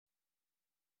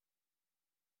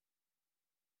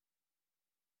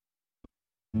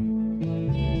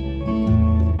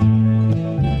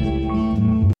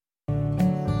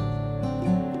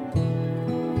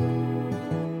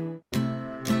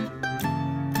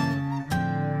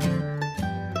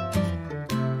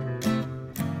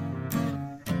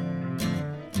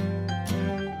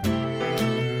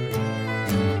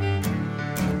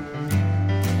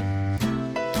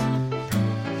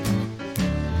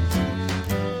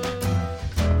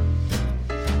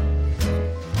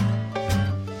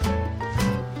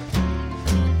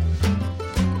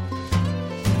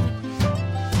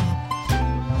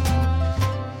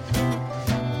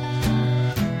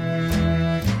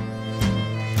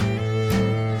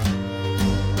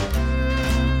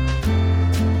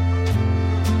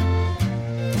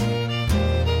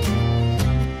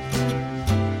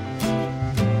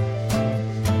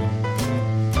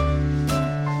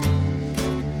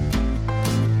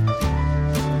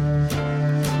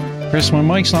Chris, my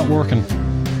mic's not working.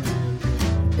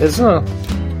 Isn't it?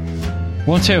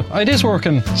 1, 2. It is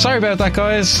working. Sorry about that,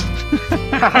 guys.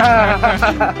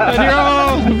 And you're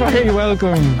all very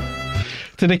welcome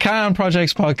to the Can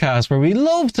Projects podcast, where we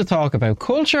love to talk about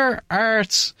culture,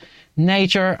 arts,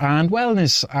 nature and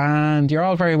wellness. And you're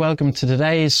all very welcome to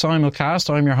today's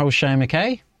simulcast. I'm your host, Shane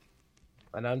McKay.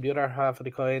 And I'm the other half of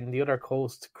the coin, the other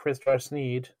coast, Chris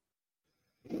Sneed.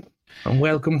 And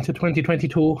welcome to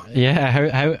 2022. Yeah,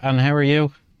 how are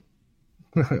you?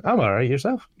 I'm alright,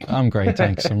 yourself? I'm great,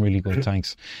 thanks. I'm really good,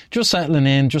 thanks. Just settling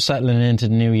into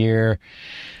the new year.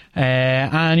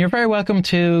 And you're very welcome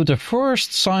to the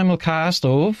first simulcast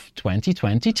of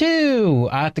 2022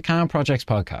 at the Can Projects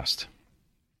podcast.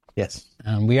 Yes.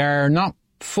 And we are not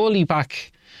fully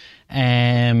back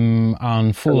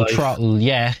on full throttle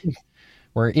yet.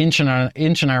 We're inching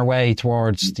our way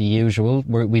towards the usual.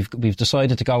 We've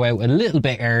decided to go out a little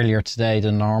bit earlier today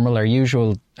than normal. Our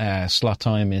usual slot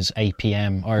time is 8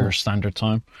 p.m. Irish Standard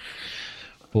Time.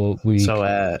 But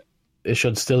it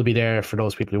should still be there for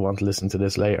those people who want to listen to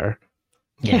this later.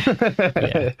 Yeah.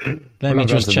 Let me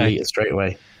just check it straight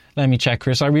away. Let me check,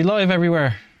 Chris. Are we live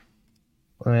everywhere?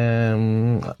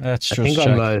 Let's just check.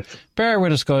 I'm live. Bear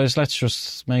with us, guys. Let's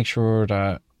just make sure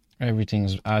that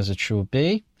everything's as it should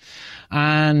be.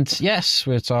 And yes,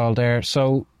 it's all there.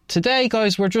 So today,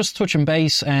 guys, we're just touching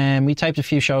base. We typed a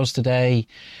few shows today.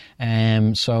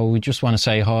 So we just want to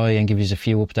say hi and give you a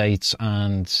few updates.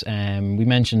 And we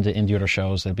mentioned it in the other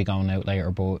shows. They'll be going out later.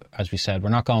 But as we said, we're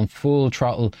not going full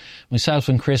throttle. Myself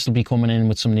and Chris will be coming in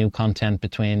with some new content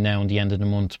between now and the end of the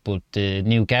month. But the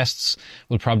new guests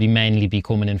will probably mainly be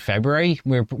coming in February.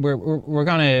 We're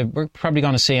probably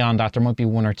gonna see on that. There might be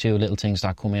one or two little things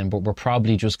that come in, but we're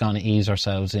probably just gonna ease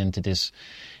ourselves into this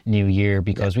new year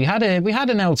because we had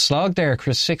an old slog there,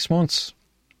 Chris. 6 months.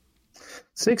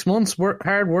 6 months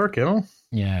hard work, you know?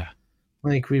 Yeah.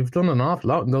 Like, we've done an awful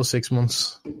lot in those 6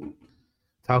 months.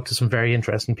 Talked to some very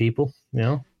interesting people, you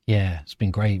know? Yeah, it's been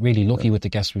great. Really lucky with the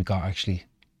guests we've got, actually.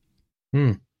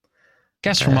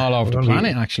 Guests from all over the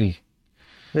planet, actually.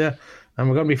 Yeah, and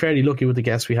we're going to be fairly lucky with the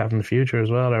guests we have in the future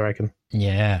as well, I reckon.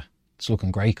 Yeah, it's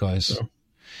looking great, guys. So.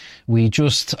 We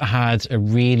just had a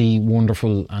really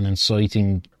wonderful and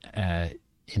inciting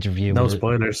interview. No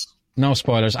spoilers. No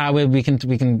spoilers. We can.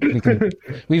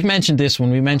 We've mentioned this one.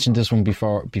 We mentioned this one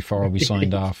before we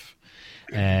signed off.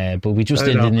 But we just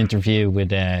did an interview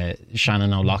with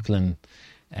Shannon O'Loughlin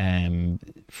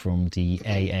from the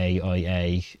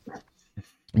AAIA,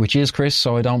 which is, Chris,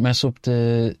 so I don't mess up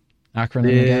the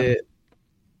acronym again.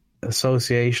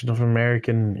 Association of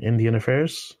American Indian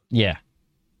Affairs. Yeah,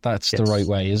 that's the right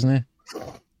way, isn't it?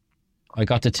 I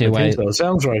got the two ways. So.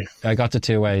 Sounds right. I got the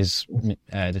two ways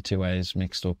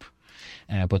mixed up.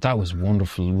 But that was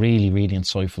wonderful, really, really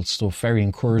insightful stuff, very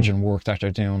encouraging work that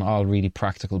they're doing, all really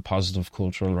practical, positive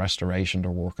cultural restoration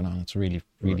they're working on. It's really,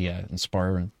 really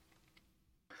inspiring.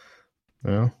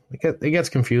 Yeah, it gets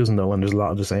confusing though when there's a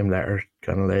lot of the same letter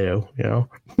kind of layout, you know?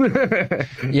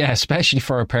 Yeah, especially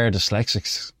for a pair of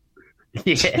dyslexics.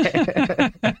 Yeah.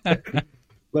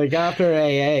 Like after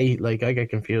AA, like I get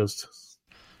confused.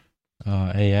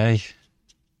 AA?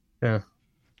 Yeah.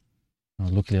 Oh,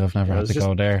 luckily I've never had to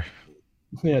go there.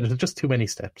 Yeah, there's just too many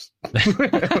steps.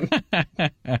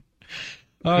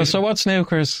 So what's new,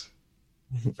 Chris?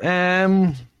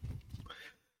 Well,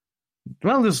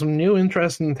 there's some new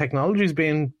interesting technologies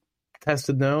being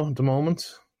tested now at the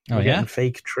moment. We're getting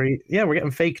fake tree. Yeah, we're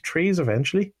getting fake trees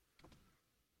eventually.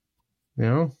 You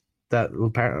know, that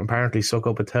will apparently suck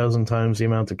up 1,000 times the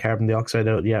amount of carbon dioxide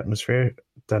out of the atmosphere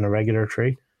than a regular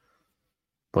tree.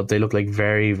 But they look like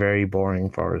very, very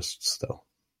boring forests, though.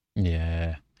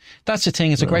 Yeah. That's the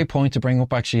thing. It's a great point to bring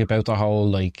up, actually, about the whole,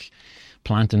 like,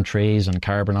 planting trees and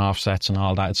carbon offsets and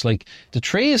all that. It's like the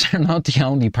trees are not the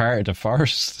only part of the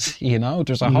forest.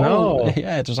 There's a whole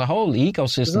there's a whole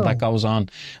ecosystem that goes on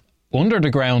under the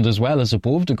ground as well as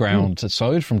above the ground,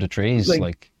 aside from the trees.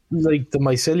 Like the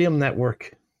mycelium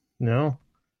network.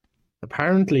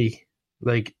 Apparently,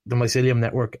 like the mycelium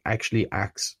network actually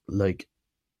acts like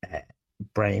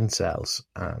brain cells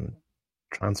and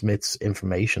transmits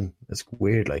information. It's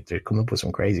weird. Like they're coming up with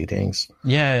some crazy things.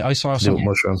 Yeah, I saw some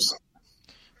mushrooms.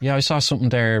 Yeah, I saw something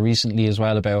there recently as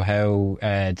well about how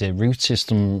the root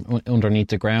system underneath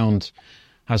the ground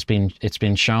it's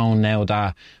been shown now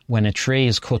that when a tree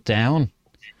is cut down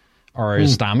or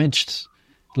is damaged,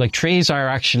 like trees are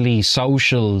actually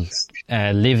social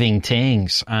living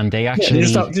things, and they actually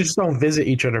they just don't visit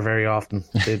each other very often.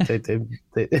 They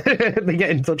get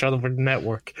in touch with the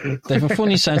network. They have a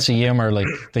funny sense of humor. Like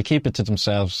they keep it to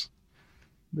themselves.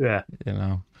 Yeah,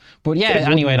 But yeah,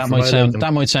 anyway, that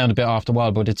might sound a bit off the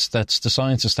wall, but that's the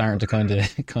science is starting to kind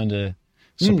of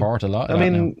support a lot of that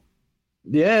now.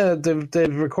 Yeah,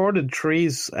 they've recorded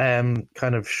trees kind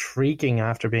of shrieking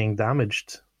after being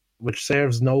damaged, which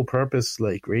serves no purpose,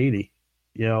 like really,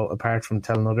 apart from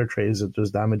telling other trees that there's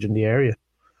damage in the area.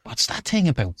 What's that thing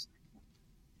about?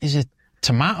 Is it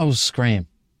tomatoes scream?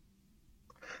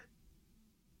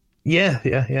 Yeah.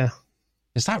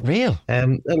 Is that real?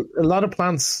 A lot of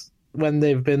plants, when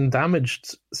they've been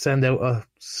damaged, send out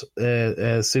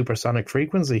a supersonic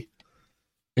frequency.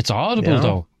 It's audible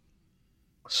though.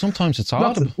 Sometimes it's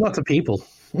audible. Not to people.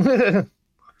 I don't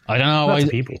know. Not to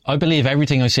people. I believe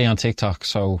everything I see on TikTok.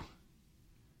 So,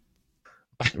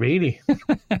 really,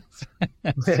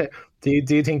 do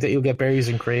you think that you'll get berries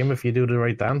and cream if you do the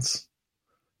right dance?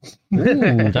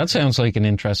 Ooh, that sounds like an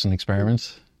interesting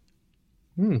experiment.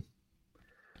 And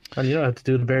you don't have to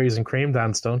do the berries and cream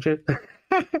dance, don't you?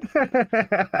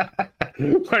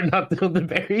 We're not doing the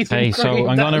berries. Hey, so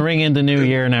I'm going to ring in the new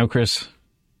year now, Chris.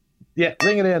 Yeah,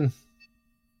 ring it in.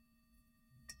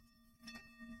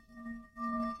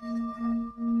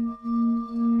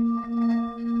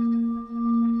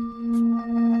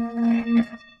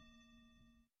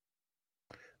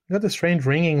 I got the strange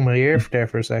ringing in my ear there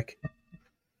for a sec.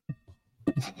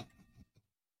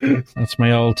 That's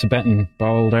my old Tibetan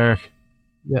bowl there.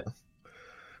 Yeah.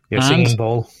 Your singing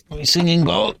bowl. My singing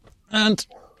bowl. And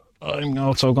I'm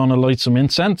also going to light some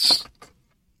incense.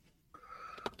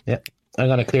 Yeah. I'm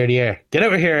going to clear the air. Get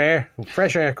out of here, air.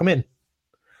 Fresh air. Come in.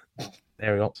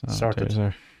 There we go. So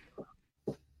sorted.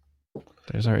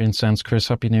 There's our incense, Chris.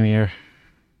 Happy New Year.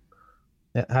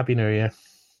 Yeah, Happy New Year.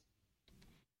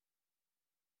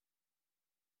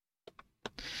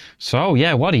 So,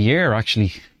 yeah, what a year,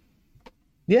 actually.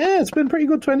 Yeah, it's been pretty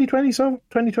good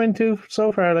 2022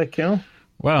 so far, like, Well,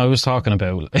 I was talking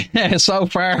about so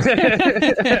far.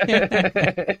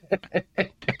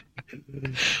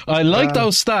 I like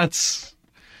those stats.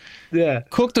 Yeah.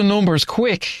 Cook the numbers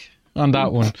quick on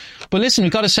that one. But listen,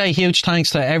 we've got to say huge thanks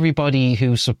to everybody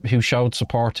who showed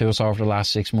support to us over the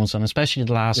last 6 months, and especially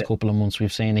the last couple of months.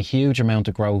 We've seen a huge amount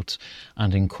of growth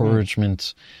and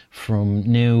encouragement from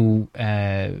new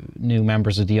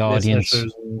members of the audience.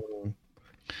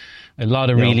 A lot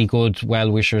of really good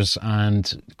well-wishers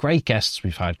and great guests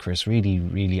we've had, Chris. Really,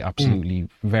 really, absolutely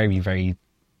very, very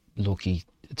lucky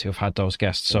to have had those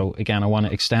guests. So again, I want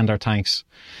to extend our thanks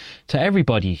to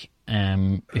everybody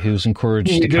who's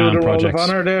encouraged the CAN projects. Roll of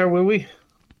honour there, will we?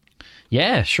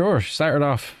 Yeah, sure. Start it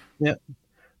off. Yeah.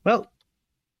 Well,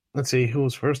 let's see who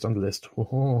was first on the list.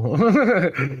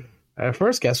 Our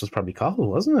first guest was probably Cathal,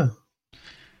 wasn't it?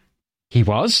 He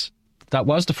was. That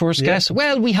was the first guest.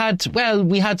 Well, we had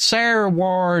Sarah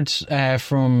Ward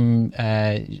from.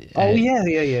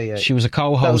 Yeah. She was a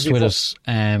co-host with us,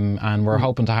 and we're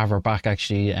hoping to have her back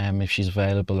actually, if she's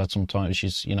available at some time.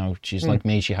 She's like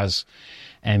me. She has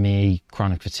ME,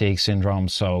 chronic fatigue syndrome,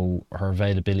 so her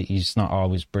availability is not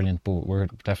always brilliant. But we're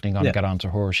definitely going to get on to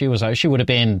her. She was a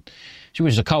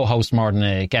co-host more than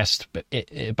a guest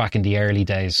back in the early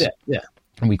days. Yeah.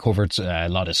 And we covered a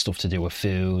lot of stuff to do with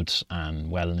food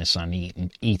and wellness and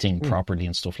eating properly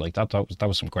and stuff like that. That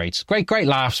was some great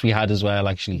laughs we had as well,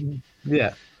 actually.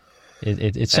 Yeah.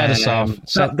 It set us off.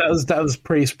 That was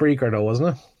pre-Spreaker though,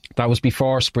 wasn't it? That was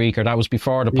before Spreaker. That was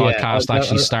before the podcast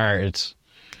actually started.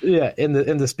 Yeah, in the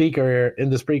Spreaker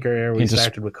era, we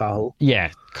started with Cathal. Yeah,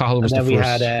 Cathal was the first.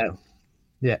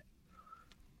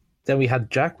 Then we had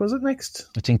Jack, was it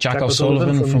next? I think Jack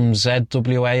O'Sullivan from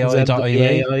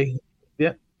ZWAI.ie.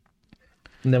 Yeah.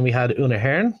 And then we had Una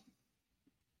Hearn.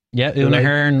 Yeah, Una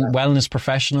Hearn, wellness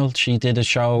professional. She did a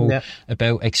show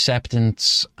about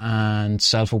acceptance and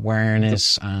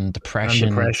self-awareness and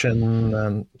depression.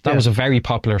 That was a very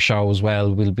popular show as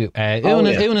well. We'll be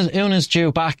Una's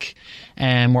due back,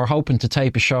 and we're hoping to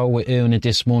tape a show with Una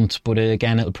this month. But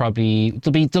again, there'll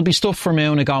be stuff from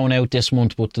Una going out this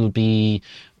month, but there'll be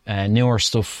newer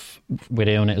stuff with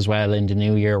Una as well in the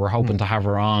new year. We're hoping to have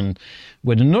her on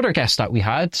with another guest that we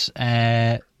had.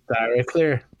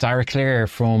 Dara Clear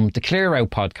from the Clear Out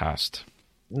podcast.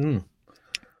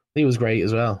 He was great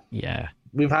as well. Yeah.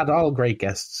 We've had all great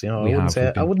guests. I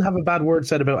wouldn't have a bad word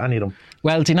said about any of them.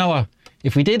 Well, do you know what?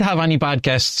 If we did have any bad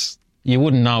guests, you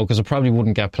wouldn't know because it probably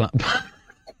wouldn't get planned.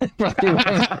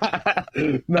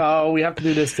 No, we have to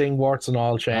do this thing, warts and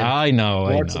all, Shane. I know.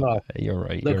 Warts and all. You're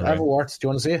right. Look, I have a warts. Do you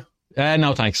want to see it?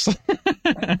 No, thanks.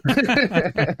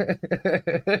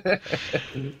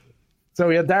 So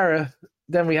we had Dara.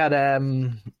 Then we had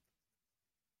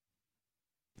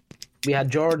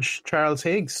George Charles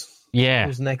Higgs. Yeah,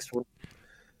 who's the next one.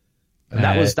 And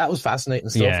that was fascinating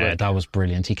stuff. Yeah, that was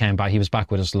brilliant. He came back. He was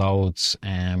back with us loads.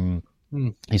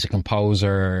 He's a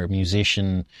composer,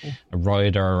 musician, a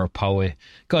writer, a poet.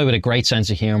 Guy with a great sense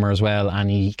of humour as well. And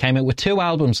he came out with 2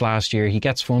 albums last year. He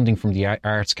gets funding from the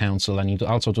Arts Council, and he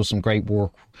also does some great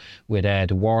work with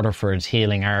the Waterford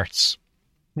Healing Arts.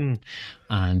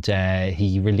 And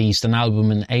he released an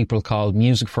album in April called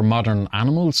Music for Modern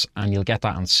Animals, and you'll get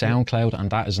that on SoundCloud, and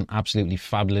that is an absolutely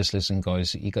fabulous listen,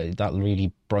 guys. That'll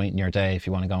really brighten your day if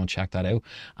you want to go and check that out.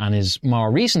 And his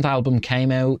more recent album came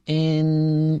out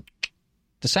in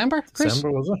December, Chris?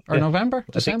 December, was it? Or November?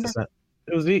 December?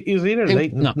 It was either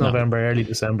late November, early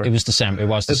December. It was December. It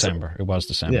was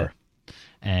December.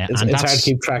 Yeah. It's hard to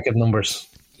keep track of numbers.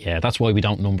 Yeah, that's why we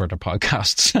don't number the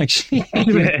podcasts, actually.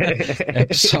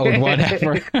 Episode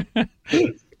whatever.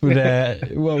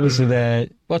 But what was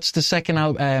it? What's the second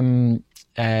album?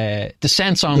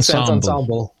 Descent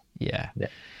Ensemble. Yeah.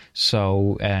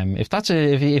 So if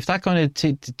that kind of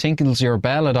tinkles your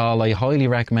bell at all, I highly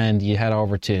recommend you head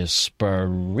over to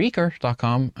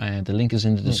Spreaker.com. The link is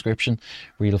in the description,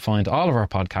 where you'll find all of our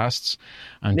podcasts.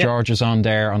 And George is on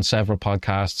there on several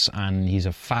podcasts, and he's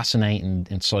a fascinating,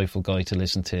 insightful guy to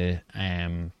listen to.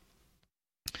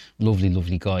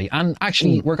 Lovely guy. And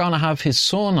actually, we're going to have his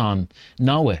son on,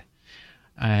 Noah.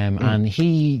 And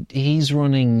he's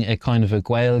running a kind of a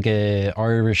Gaeilge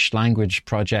Irish language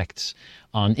project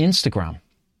on Instagram.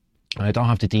 I don't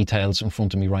have the details in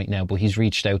front of me right now, but he's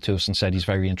reached out to us and said he's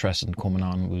very interested in coming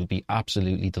on. We'll be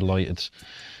absolutely delighted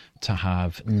to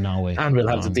have Noah. And we'll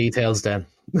have the details then.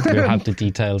 We'll have the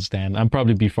details then, and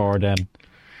probably before then.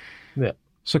 Yeah.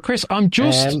 So, Chris, I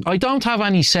don't have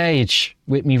any sage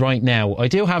with me right now. I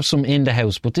do have some in the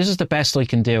house, but this is the best I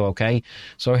can do, okay?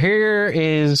 So here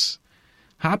is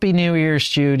Happy New Year,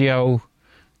 studio.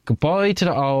 Goodbye to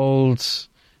the old,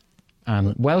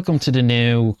 and welcome to the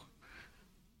new,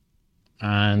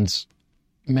 and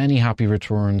many happy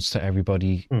returns to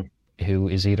everybody who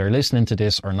is either listening to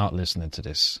this or not listening to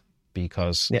this.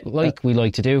 Because we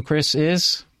like to do, Chris,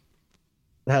 is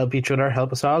help each other,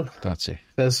 help us all. That's it.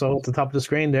 Says so at the top of the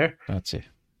screen there. That's it.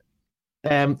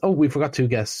 We forgot 2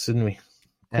 guests, didn't we?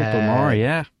 Couple more,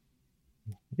 yeah.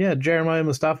 Yeah, Jeremiah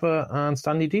Mustafa and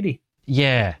Stanley Didi.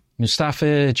 Yeah,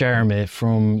 Mustafa Jeremy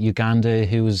from Uganda,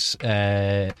 who's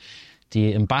the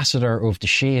ambassador of the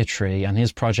Shea Tree, and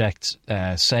his project,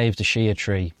 Save the Shea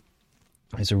Tree,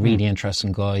 is a really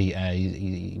interesting guy.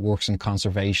 He works in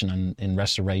conservation and in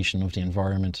restoration of the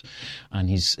environment, and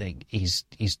he's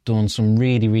done some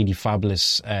really, really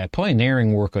fabulous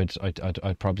pioneering work,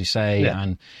 I'd probably say. Yeah.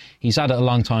 And he's at it a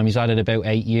long time. He's at it about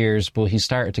 8 years, but he's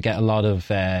started to get a lot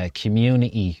of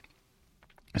community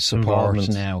support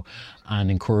now and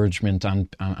encouragement,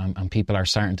 and people are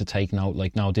starting to take note,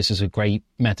 like, no, this is a great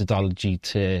methodology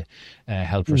to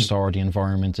help restore the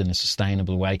environment in a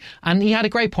sustainable way. And he had a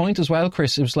great point as well,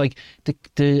 Chris. It was like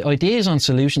the ideas on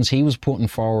solutions he was putting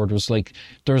forward was like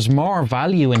there's more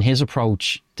value in his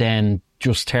approach than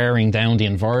just tearing down the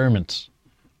environment.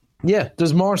 Yeah,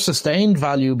 there's more sustained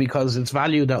value because it's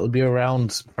value that will be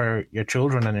around for your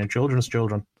children and your children's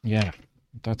children. Yeah,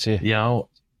 that's it. You know,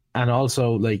 and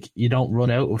also, like, you don't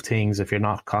run out of things if you're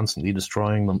not constantly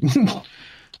destroying them.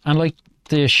 And like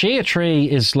the shea tree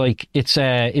is like it's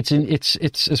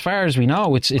as far as we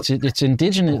know it's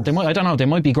indigenous. They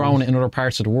might be growing it in other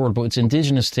parts of the world, but it's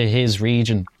indigenous to his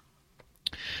region.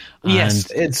 Yes,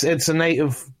 it's a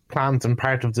native plant and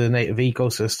part of the native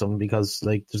ecosystem because,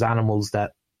 like, there's animals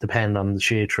that depend on the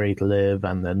shea tree to live,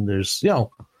 and then there's, you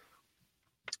know,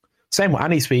 same with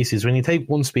any species. When you take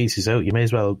one species out, you may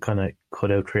as well kind of cut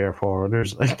out 3 or 4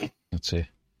 others. Like, that's it.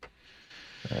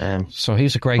 So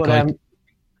he's a great guy.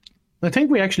 I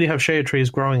think we actually have shea trees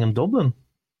growing in Dublin.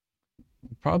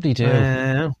 Probably do.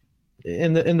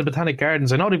 In the Botanic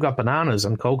Gardens. I know they've got bananas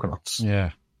and coconuts.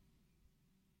 Yeah.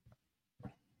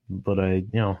 But I,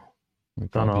 don't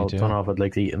know if I'd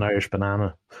like to eat an Irish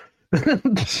banana.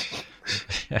 It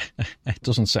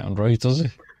doesn't sound right, does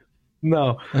it?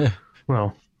 No.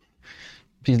 No.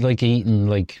 It'd be like eating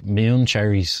like moon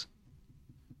cherries.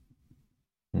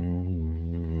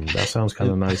 That sounds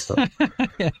kind of nice, though.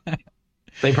 Yeah.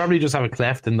 They probably just have a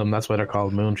cleft in them. That's why they're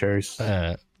called moon cherries.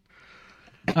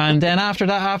 And then after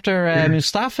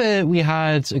Mustafa, we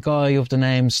had a guy of the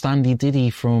name Stanley Diddy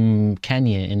from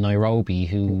Kenya in Nairobi,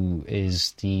 who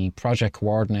is the project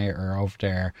coordinator over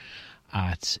there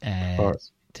at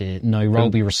the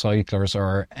Nairobi Recyclers,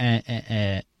 or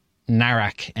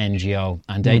NARAC NGO,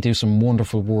 and they do some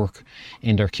wonderful work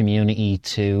in their community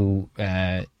to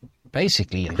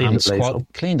basically clean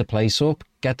the place up,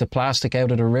 get the plastic out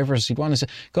of the rivers. You'd want to say,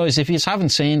 guys, if you haven't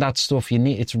seen that stuff,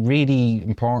 it's really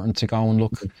important to go and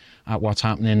look at what's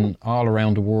happening all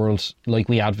around the world. Like,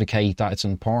 we advocate that it's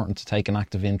important to take an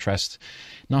active interest,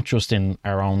 not just in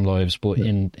our own lives, but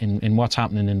in what's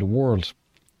happening in the world.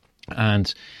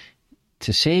 And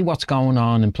to see what's going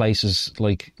on in places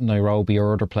like Nairobi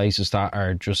or other places that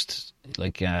are just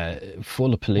like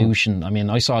full of pollution. I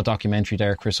mean, I saw a documentary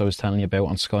there, Chris, I was telling you about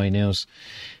on Sky News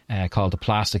called The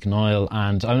Plastic Nile.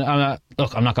 And I'm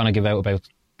not going to give out about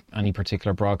any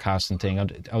particular broadcasting thing.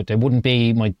 They wouldn't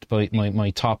be my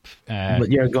top.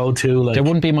 But your go-to, they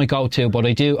wouldn't be my go-to. But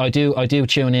I do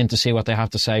tune in to see what they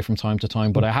have to say from time to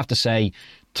time. But I have to say,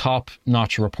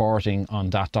 top-notch reporting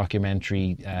on that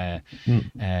documentary,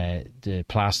 The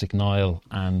Plastic Nile,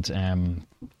 and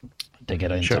they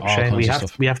get into all kinds of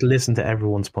stuff. We have to listen to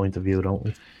everyone's point of view, don't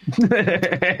we?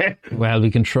 Well,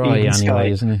 we can try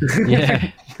anyway, isn't it?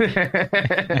 Yeah.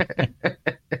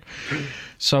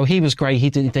 So he was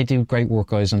great. They do great work,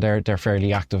 guys, and they're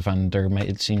fairly active, and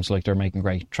it seems like they're making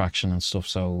great traction and stuff.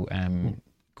 So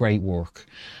great work.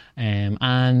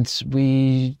 And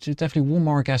we definitely one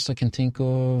more guest I can think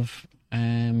of.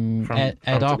 Ed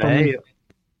Opperman.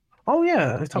 Oh,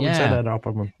 yeah. I thought we said Ed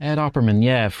Opperman. Ed Opperman,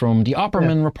 yeah, from the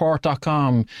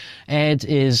OppermanReport.com. Ed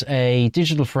is a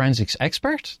digital forensics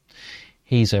expert.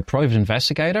 He's a private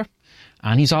investigator.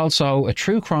 And he's also a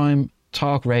true crime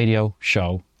talk radio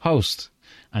show host.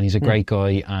 And he's a great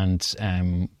guy. And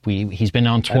he's been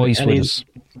on twice with us.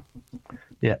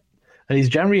 Yeah. And he's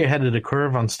generally ahead of the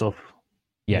curve on stuff.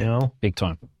 Yeah, big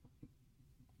time.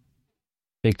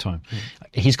 Big time.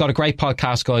 He's got a great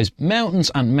podcast, guys. Mountains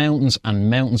and mountains and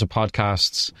mountains of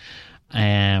podcasts.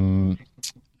 And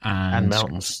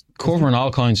mountains. Covering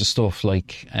all kinds of stuff.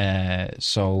 Like,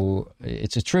 so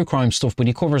it's a true crime stuff, but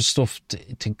he covers stuff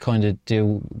to kind of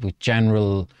do with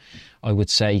general, I would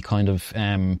say, kind of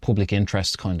public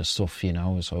interest kind of stuff,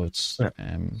 So it's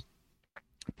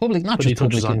public, not just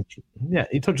public.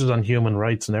 He touches on human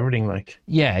rights and everything, like.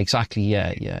 Yeah, exactly.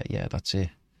 Yeah, that's it.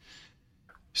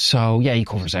 So, yeah, he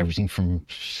covers everything from,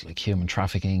 like, human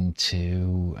trafficking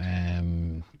to,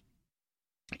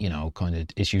 kind of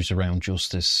issues around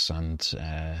justice and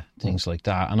things like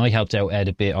that. And I helped out Ed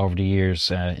a bit over the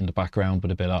years in the background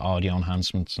with a bit of audio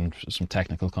enhancements and some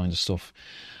technical kind of stuff.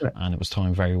 Right. And it was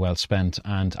time very well spent.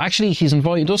 And actually, he's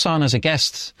invited us on as a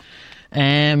guest. We've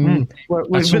been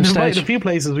invited a few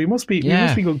places. We must be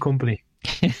good company.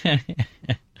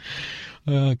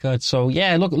 Oh God! So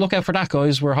yeah, look out for that,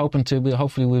 guys.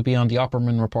 Hopefully we'll be on the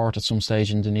Opperman Report at some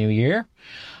stage in the new year,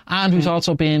 and we've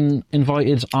also been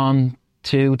invited on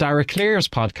to Dara Clear's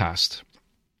podcast,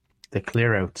 The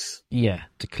Clear Outs. Yeah,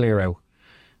 The Clear Out,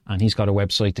 and he's got a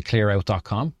website,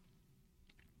 theclearout.com.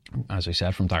 As I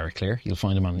said, from Dara Clear. You'll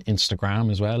find him on Instagram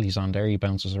as well. He's on there. He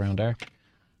bounces around there,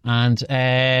 and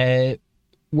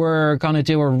we're gonna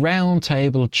do a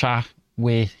roundtable chat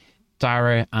with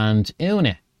Dara and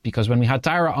Una. Because when we had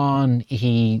Dara on,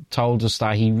 he told us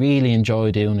that he really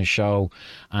enjoyed doing his show.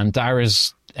 And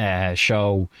Dara's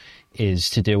show is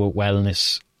to do with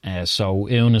wellness. So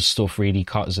Una's stuff really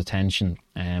caught his attention.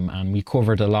 And we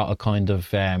covered a lot of kind of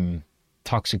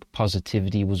toxic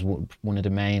positivity was one of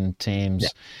the main themes. Yeah.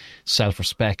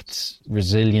 Self-respect,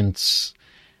 resilience,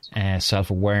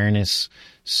 self-awareness.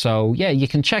 So, yeah, you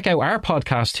can check out our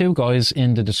podcast too, guys,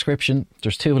 in the description.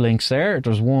 There's 2 links there.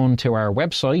 There's one to our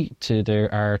website, to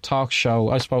our talk show.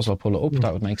 I suppose I'll pull it up.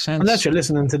 That would make sense. Unless you're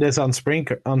listening to this on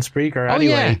Spreaker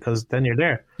anyway, because then you're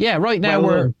there. Yeah, right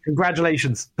now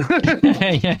congratulations.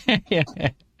 Yeah.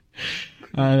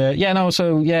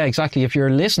 Exactly. If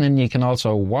you're listening, you can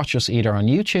also watch us either on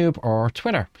YouTube or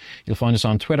Twitter. You'll find us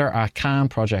on Twitter at Can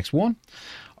Projects 1.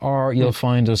 Or you'll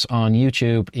find us on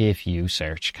YouTube if you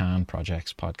search Can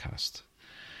Projects Podcast.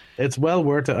 It's well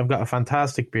worth it. I've got a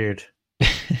fantastic beard.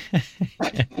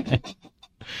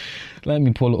 Let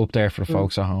me pull it up there for the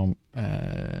folks at home.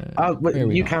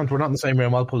 You can't. We're not in the same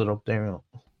room. I'll pull it up there.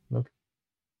 Look.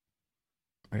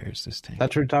 Where's this thing?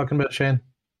 That's what you're talking about, Shane.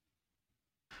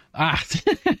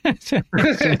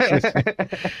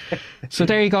 So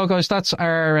there you go, guys. That's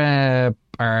our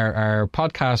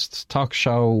podcast talk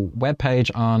show webpage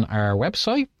on our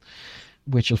website,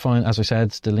 which you'll find, as I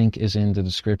said, the link is in the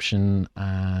description,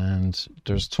 and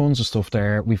there's tons of stuff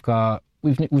there. We've got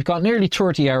nearly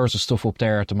 30 hours of stuff up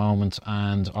there at the moment,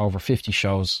 and over 50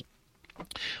 shows,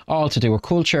 all to do with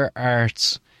culture,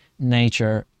 arts,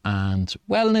 nature, and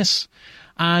wellness.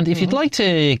 And if you'd like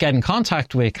to get in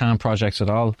contact with Calm Projects at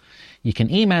all, you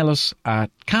can email us at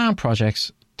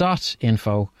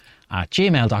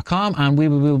calmprojects.info@gmail.com, and we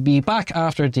will be back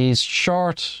after these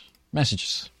short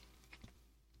messages.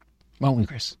 Won't we,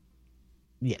 Chris?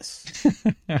 Yes.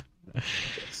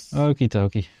 Okie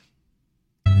dokie.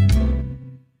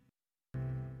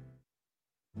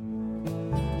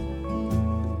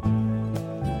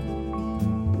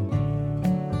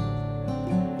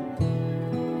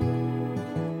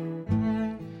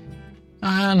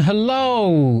 And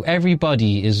hello,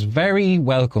 everybody is very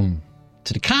welcome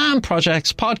to the Calm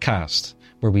Projects podcast,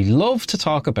 where we love to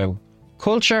talk about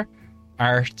culture,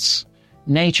 arts,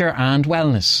 nature, and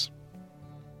wellness.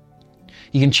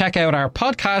 You can check out our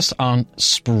podcast on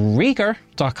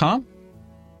Spreaker.com.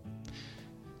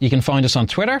 You can find us on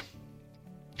Twitter,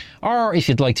 or if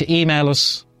you'd like to email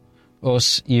us,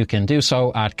 you can do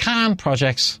so at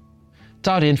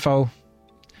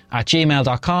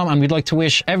calmprojects.info@gmail.com, and we'd like to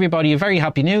wish everybody a very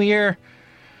happy new year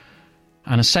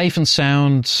and a safe and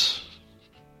sound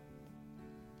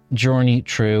journey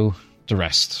through the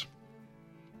rest.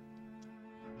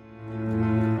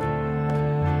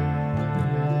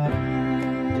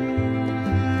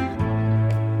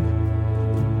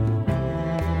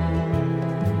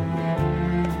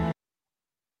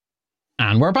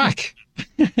 And we're back.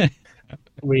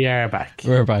 We are back.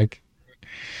 We're back.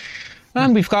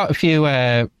 And we've got a few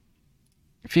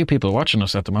people watching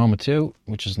us at the moment too,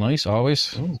 which is nice,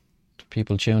 always. Ooh.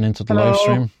 People tune into the live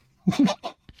stream.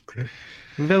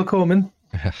 Welcome.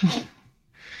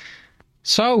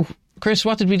 So, Chris,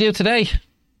 what did we do today?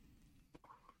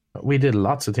 We did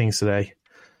lots of things today.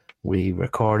 We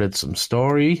recorded some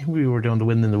story. We were doing The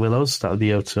Wind in the Willows. That'll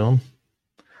be out soon.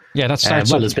 Yeah, that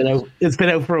starts. It's been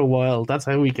out for a while. That's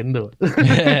how we can do it.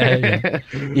 Yeah.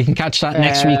 You can catch that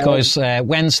next week, guys.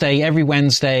 Wednesday, every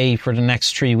Wednesday for the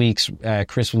next 3 weeks.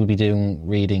 Chris will be doing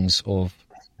readings of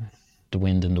The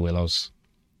Wind in the Willows,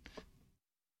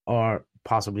 or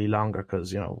possibly longer,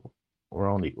 because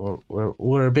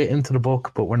we're a bit into the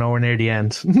book, but we're nowhere near the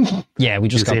end. Yeah, we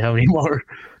just see how many more.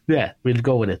 Yeah, we'll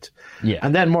go with it. Yeah,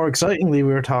 and then more excitingly,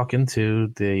 we were talking to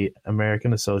the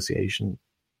American Association.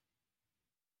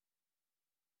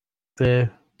 The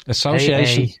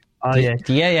Association. The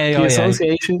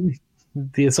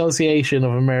Association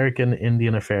of American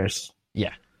Indian Affairs.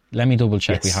 Yeah. Let me double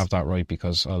check we have that right,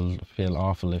 because I'll feel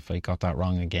awful if I got that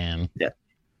wrong again. Yeah.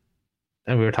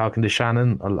 And we were talking to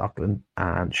Shannon O'Loughlin,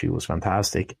 and she was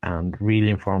fantastic and really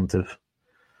informative.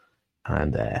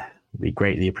 And we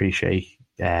greatly appreciate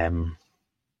her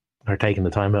taking the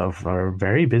time out of her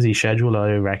very busy schedule,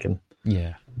 I reckon.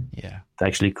 Yeah. To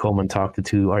actually come and talk to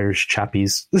two Irish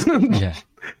chappies.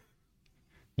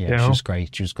 Yeah, she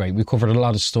was great. We covered a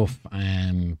lot of stuff,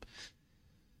 a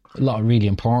lot of really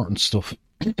important stuff.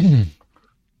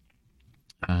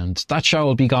 And that show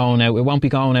will be going out. It won't be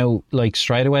going out like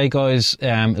straight away, guys.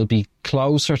 It'll be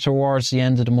closer towards the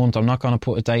end of the month. I'm not going to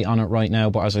put a date on it right now,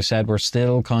 but as I said, we're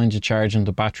still kind of charging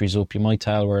the batteries up. You might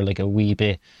tell we're like a wee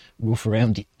bit rough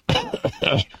around the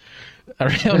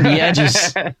around the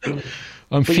edges.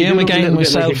 I'm fumigating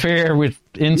myself here with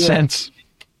incense.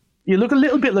 You look a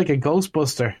little bit like a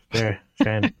Ghostbuster there,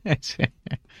 Shane.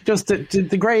 Just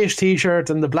the greyish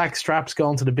t-shirt and the black straps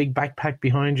going to the big backpack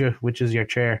behind you, which is your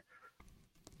chair.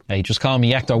 Hey, just call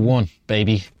me Ecto 1,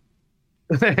 baby.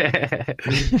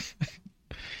 It's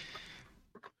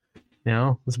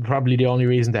probably the only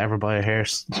reason to ever buy a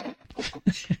hearse.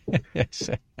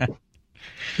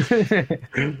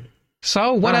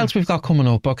 So, what else we've got coming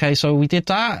up? Okay, so we did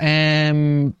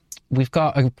that. We've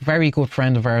got a very good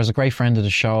friend of ours, a great friend of the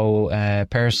show, a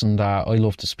person that I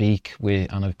love to speak with,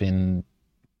 and I've been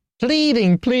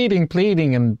pleading,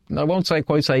 and I won't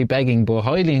quite say begging, but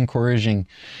highly encouraging.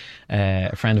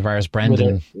 A friend of ours,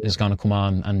 Brendan, is going to come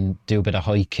on and do a bit of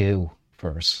haiku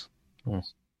for us.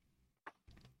 Yes.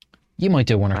 You might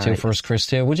do one or two for us, Chris,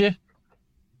 too, would you?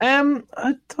 I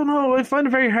don't know. I find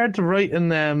it very hard to write in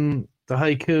the the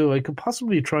haiku, I could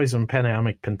possibly try some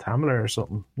penaiamic pentameter or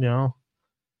something, you know?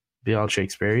 Be all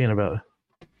Shakespearean about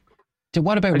it.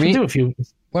 What about do a few.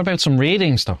 What about some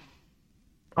readings though?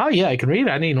 Oh yeah, I can read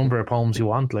any number of poems you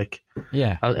want. Like,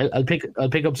 yeah, I'll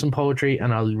pick up some poetry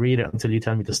and I'll read it until you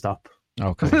tell me to stop.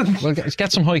 Okay, well, let's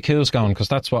get some haikus going because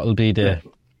that's what will be the.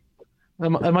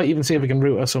 Yeah. I might even see if I can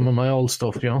root out some of my old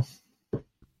stuff. You know.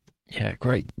 Yeah,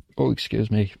 great. Oh, excuse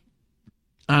me.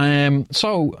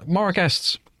 So more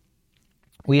guests.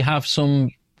 We have some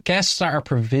guests that are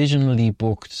provisionally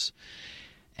booked.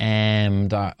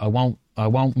 That I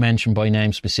won't mention by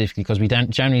name specifically because we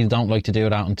generally don't like to do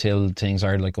that until things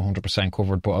are like 100%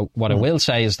 covered. But what I will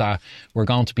say is that we're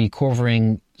going to be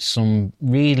covering some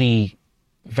really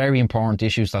very important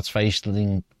issues that's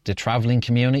facing the travelling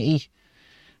community,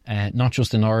 not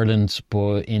just in Ireland,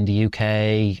 but in the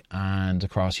UK and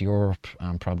across Europe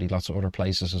and probably lots of other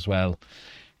places as well.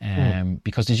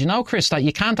 Because did you know, Chris, that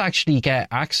you can't actually get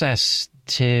access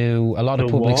to a lot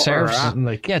of public services?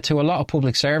 To a lot of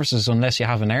public services unless you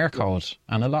have an air code.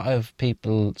 And a lot of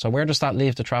people. So where does that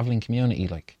leave the travelling community?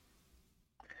 Like,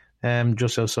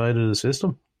 just outside of the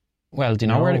system. Well, do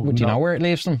you know where it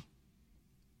leaves them?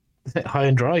 High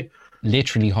and dry.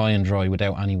 Literally high and dry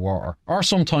without any water, or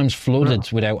sometimes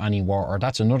flooded without any water.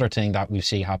 That's another thing that we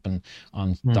see happen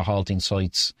on the halting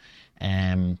sites.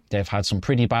 They've had some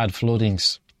pretty bad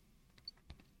floodings.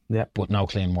 Yeah, but no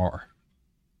clean water.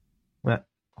 Yeah.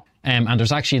 And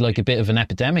there's actually like a bit of an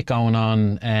epidemic going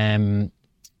on.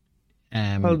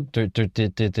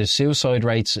 The suicide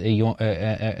rates in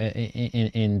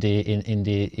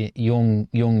the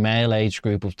young male age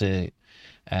group of the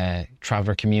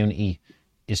traveller community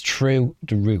is through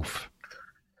the roof.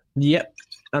 Yep.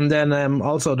 And then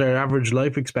also their average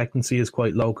life expectancy is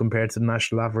quite low compared to the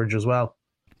national average as well.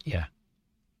 Yeah.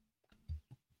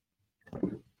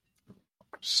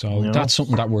 So that's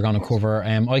something that we're going to cover.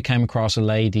 I came across a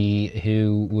lady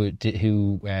who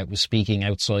was speaking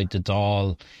outside the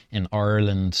Dáil in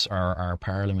Ireland, or our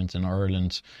Parliament in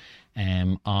Ireland,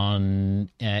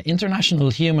 on International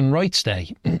Human Rights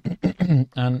Day.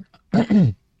 And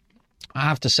I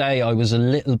have to say I was a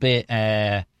little bit,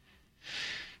 I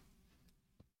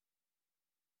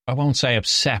won't say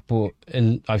upset, but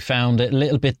I find it a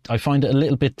little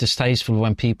bit distasteful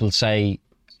when people say,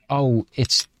 oh,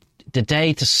 it's the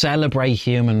day to celebrate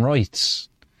human rights,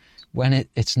 when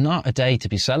it's not a day to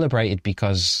be celebrated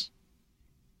because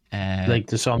like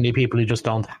there's so many people who just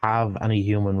don't have any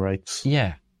human rights.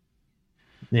 Yeah.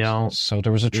 You know, so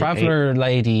there was a traveller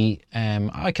lady,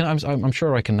 I'm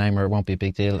sure I can name her, it won't be a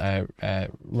big deal,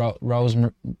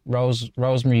 Rosemary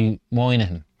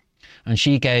Moynihan, and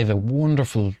she gave a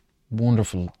wonderful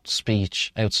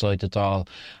speech outside the Dáil.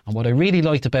 And what I really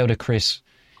liked about it, Chris,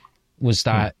 was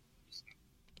that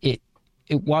it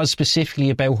was specifically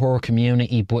about her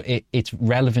community, but it's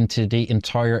relevant to the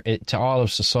entire, to all of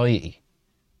society.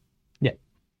 Yeah.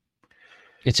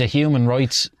 It's a human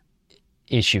rights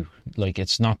issue. Like,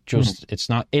 it's not just,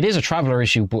 it is a traveller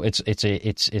issue, but it's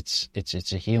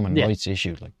a human rights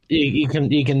issue. Like, you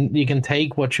can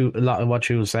take a lot of what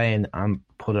you were saying and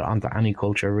put it onto any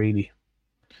culture, really.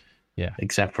 Yeah.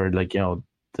 Except for, like, you know,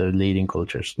 the leading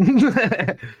cultures.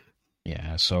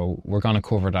 Yeah, so we're going to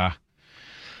cover that.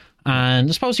 And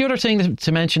I suppose the other thing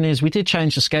to mention is we did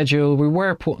change the schedule. We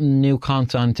were putting new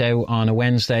content out on a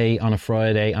Wednesday, on a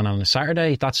Friday, and on a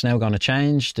Saturday. That's now going to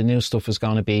change. The new stuff is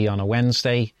going to be on a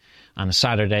Wednesday and a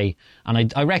Saturday.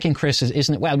 And I reckon, Chris,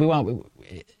 isn't it? Well, we want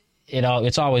it all.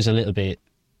 It's always a little bit.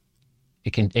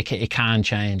 It can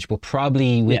change, but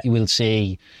probably we'll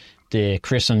see the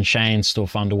Chris and Shane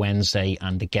stuff on the Wednesday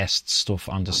and the guest stuff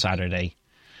on the Saturday.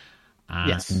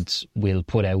 And we'll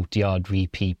put out the odd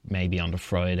repeat maybe on the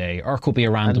Friday, or it could be a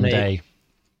random day.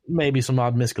 Maybe some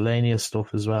odd miscellaneous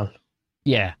stuff as well.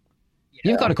 Yeah.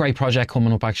 You've got a great project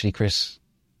coming up, actually, Chris.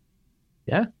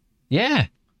 Yeah? Yeah.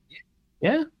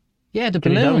 Yeah? Yeah, the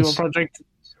Can balloons. you tell me what project?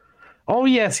 Oh,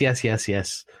 yes. See,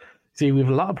 we have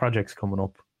a lot of projects coming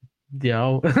up. You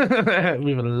know,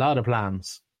 we have a lot of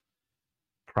plans.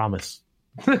 Promise.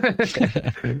 I'll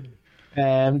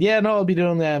be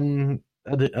doing...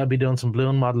 I'll be doing some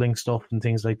balloon modelling stuff and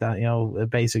things like that, you know, a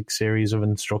basic series of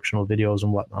instructional videos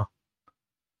and whatnot.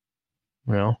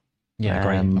 You know? Yeah,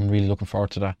 great. I'm really looking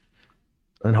forward to that.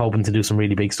 And hoping to do some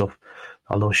really big stuff.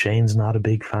 Although Shane's not a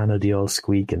big fan of the old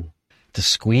squeaking. The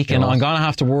squeaking? You know? I'm going to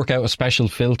have to work out a special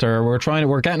filter. We're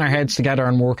getting our heads together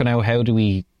and working out how do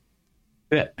we...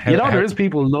 Yeah, there is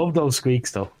people who love those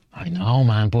squeaks, though. I know,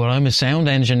 man, but I'm a sound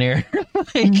engineer.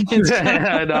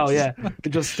 I know, yeah. It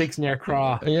just sticks in your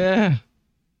craw. Yeah.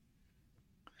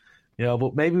 Yeah,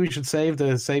 but maybe we should save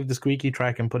the squeaky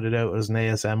track and put it out as an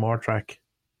ASMR track.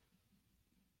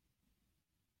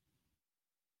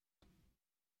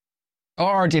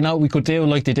 Or, do you know, we could do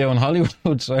like they do in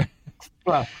Hollywood. So.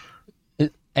 Well,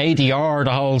 ADR,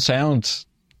 the whole sound.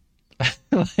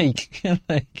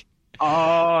 like.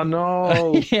 Oh,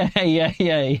 no.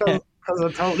 yeah. Because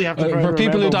I totally have to for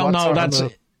people who don't know, that's...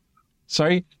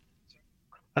 Sorry?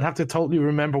 I'd have to totally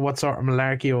remember what sort of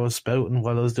malarkey I was spouting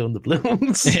while I was doing the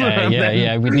balloons.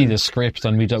 Yeah. We need a script,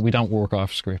 and we don't work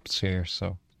off scripts here,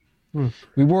 so...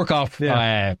 We work off...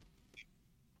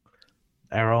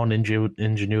 our own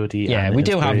ingenuity. Yeah, we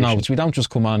do have notes. We don't just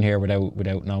come on here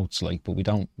without notes, like. But we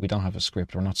don't have a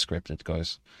script. We're not scripted,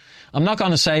 guys. I'm not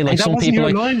going to say like some people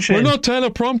like line, we're not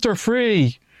teleprompter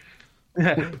free.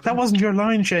 Yeah, that wasn't your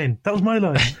line, Shane. That was my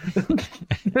line.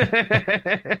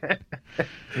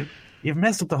 You've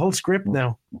messed up the whole script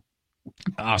now.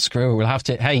 Oh, screw it. We'll have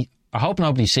to. Hey, I hope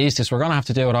nobody sees this. We're going to have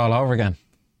to do it all over again.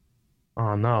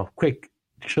 Oh no! Quick,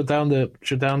 shut down the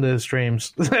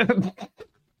streams.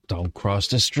 Don't cross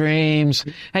the streams.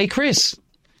 Hey, Chris,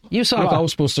 you saw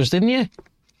Ghostbusters, didn't you?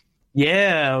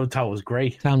 Yeah, I thought it was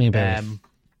great. Tell me about it.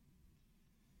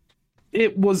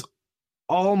 It was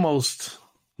almost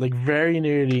like very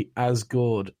nearly as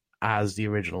good as the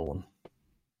original one.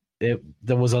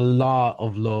 There was a lot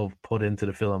of love put into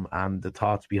the film and the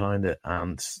thoughts behind it,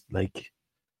 and like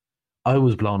I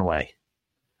was blown away.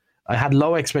 I had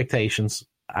low expectations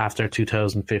after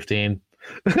 2015.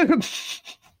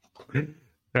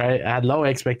 Right, I had low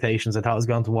expectations. I thought I was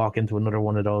going to walk into another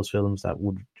one of those films that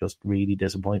would just really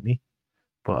disappoint me,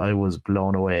 but I was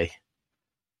blown away.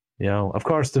 You know, of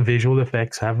course, the visual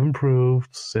effects have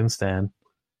improved since then,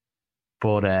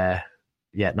 but it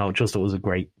was a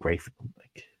great film.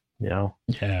 Like, you know,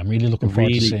 yeah, I'm really looking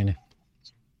forward to seeing it.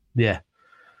 Yeah,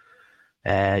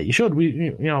 you should.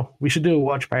 We should do a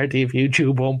watch party of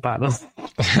YouTube home panel.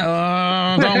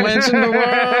 Oh, don't mention the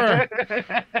word.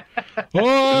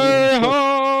 I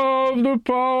have the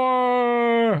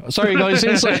power. Sorry, guys.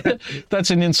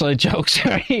 That's an inside joke.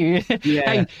 Sorry.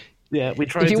 Yeah. Hey, we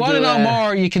tried. If you want to know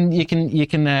more, you can.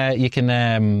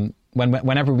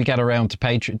 Whenever we get around to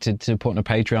putting a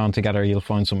Patreon together, you'll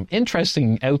find some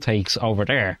interesting outtakes over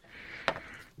there.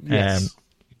 Yes.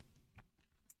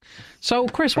 So,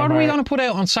 Chris, what are we going to put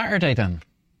out on Saturday then?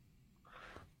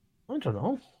 I don't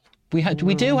know.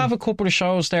 We do have a couple of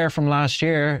shows there from last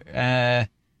year.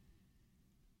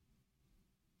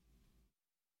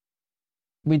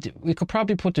 We could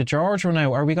probably put the George one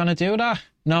out. Are we going to do that?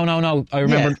 No. I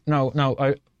remember. Yeah.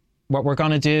 No. What we're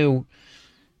going to do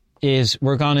is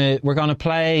we're going to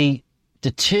play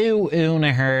the two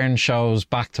Una Hearn shows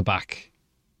back to back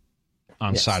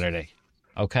on Saturday.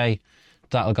 Okay,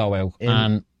 that'll go out,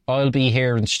 and I'll be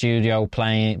here in studio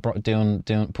putting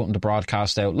the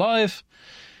broadcast out live.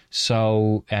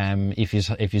 So if you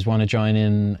want to join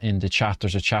in the chat,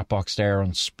 there's a chat box there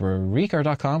on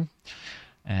Spreaker.com.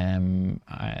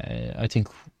 I think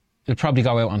it'll probably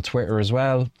go out on Twitter as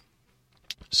well.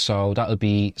 So that'll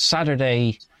be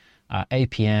Saturday at 8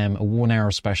 p.m, a 1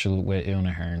 hour special with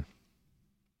Una Hearn.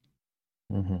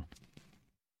 Mm-hmm.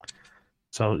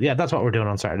 So yeah, that's what we're doing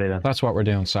on Saturday then. That's what we're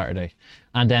doing Saturday.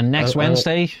 And then next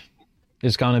Wednesday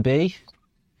is going to be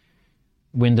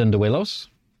Wind in the Willows.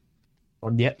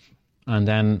 Yeah. And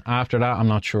then after that, I'm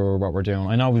not sure what we're doing.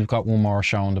 I know we've got one more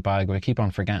show in the bag, but I keep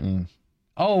on forgetting.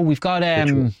 Oh, we've got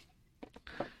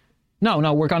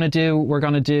No, we're going to do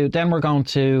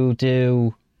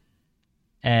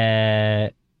a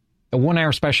 1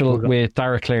 hour special with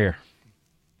Dara Clear.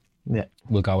 Yeah.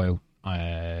 We'll go out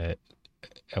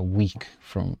a week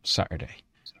from Saturday.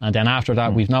 And then after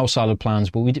that, we've no solid plans,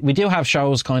 but we do have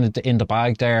shows kind of in the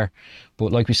bag there.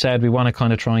 But like we said, we want to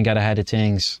kind of try and get ahead of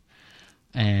things.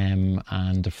 And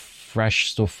the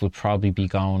fresh stuff will probably be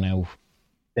going out.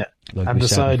 Yeah. Like and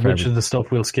decide which of the stuff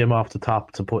we'll skim off the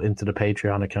top to put into the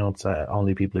Patreon accounts that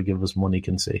only people who give us money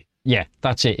can see. Yeah,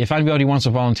 that's it. If anybody wants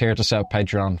to volunteer to set up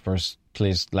Patreon first,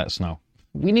 please let us know.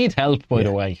 We need help, by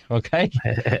the way, okay?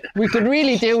 We could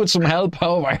really do with some help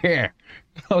over here,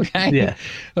 okay? Yeah.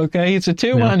 Okay, it's a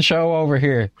two-man show over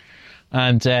here.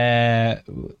 And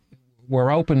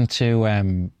we're open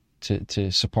to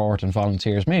support and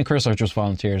volunteers. Me and Chris are just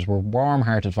volunteers. We're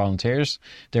warm-hearted volunteers.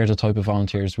 They're the type of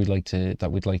volunteers we'd like to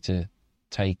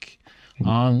take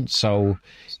on. So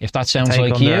if that sounds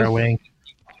like you,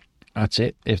 that's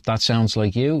it. If that sounds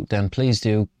like you, then please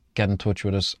do get in touch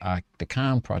with us at the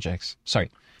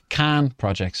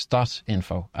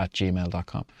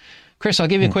canprojects.info@gmail.com. Chris, I'll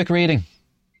give you a quick reading.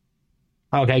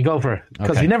 Okay, go for it.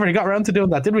 Because we never got around to doing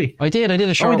that, did we? I did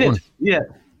a short one. Yeah,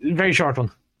 very short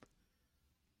one.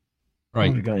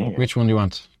 Right. Which one do you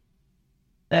want?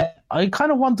 I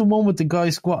kind of want the one with the guy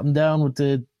squatting down with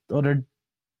the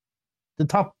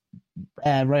top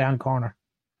right-hand corner.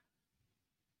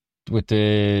 with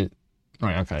the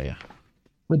right, okay, yeah.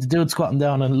 With the dude squatting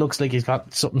down and it looks like he's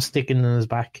got something sticking in his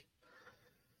back.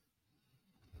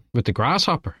 With the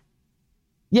grasshopper.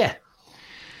 Yeah.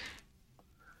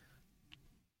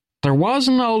 There was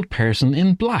an old person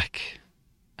in black.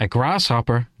 A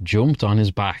grasshopper jumped on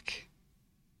his back.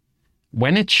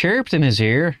 When it chirped in his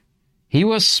ear, he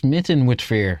was smitten with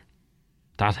fear.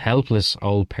 That helpless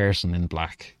old person in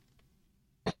black.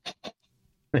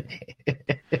 It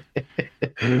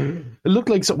looked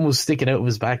like something was sticking out of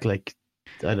his back, like,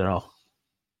 I don't know.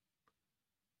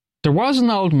 There was an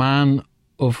old man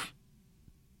of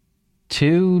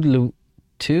two Louis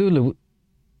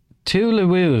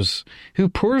who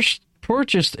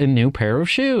purchased a new pair of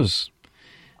shoes.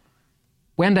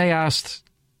 When they asked,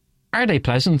 "Are they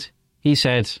pleasant?" he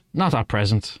said, "Not at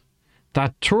present.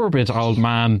 That turbid old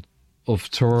man of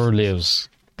Toulouse."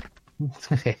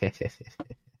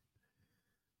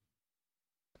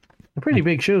 They're pretty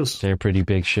big shoes. They're pretty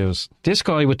big shoes. This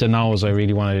guy with the nose, I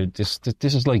really want to...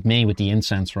 This is like me with the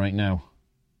incense right now.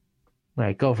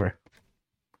 Right, go for it.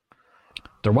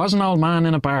 There was an old man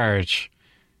in a barge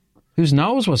whose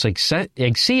nose was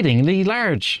exceedingly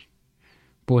large.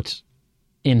 But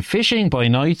in fishing by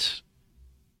night,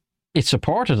 it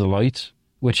supported a light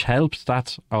which helped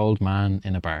that old man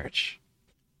in a barge.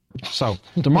 So,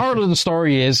 the moral of the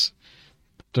story is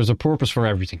there's a purpose for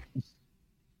everything.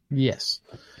 Yes.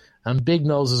 And big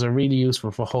noses are really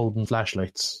useful for holding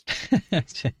flashlights.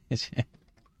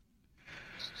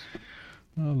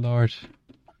 Oh, Lord.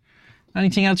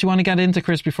 Anything else you want to get into,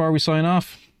 Chris, before we sign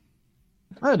off?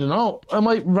 I don't know. I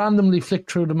might randomly flick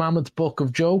through the Mammoth Book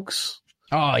of Jokes.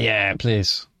 Oh, yeah,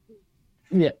 please.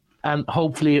 Yeah, and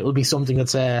hopefully it'll be something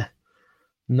that's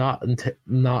not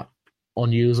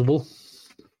unusable.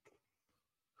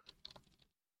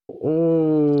 Oh,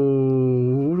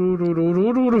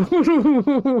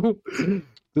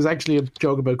 there's actually a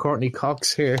joke about Courtney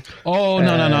Cox here. Oh,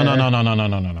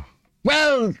 no.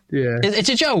 Well, yeah, it's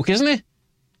a joke, isn't it?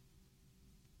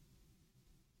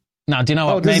 No, do you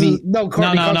know what? Courtney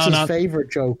Cox's favourite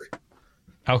joke.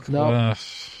 No.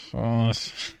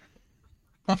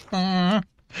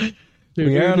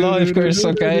 We are live, Chris,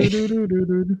 okay?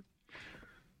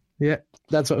 Yeah,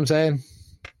 that's what I'm saying.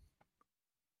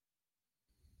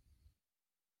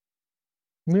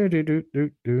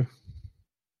 And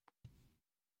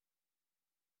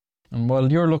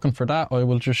while you're looking for that, I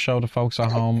will just show the folks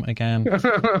at home again.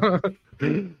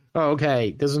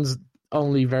 Okay, this one's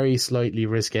only very slightly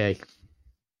risque.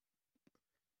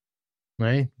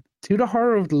 Right? To the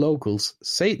horror of the locals,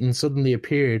 Satan suddenly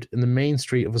appeared in the main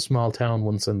street of a small town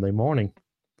one Sunday morning.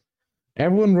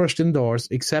 Everyone rushed indoors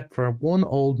except for one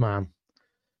old man,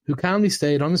 who calmly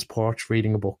stayed on his porch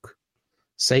reading a book.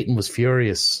 Satan was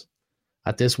furious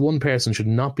at this one person should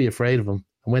not be afraid of him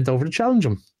and went over to challenge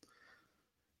him.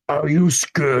 "Are you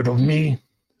scared of me?"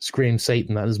 screamed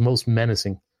Satan at his most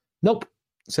menacing. "Nope,"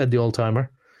 said the old-timer.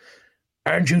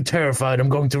 "Aren't you terrified I'm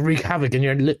going to wreak havoc in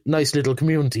your nice little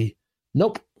community?"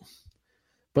 "Nope."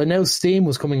 By now steam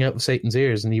was coming out of Satan's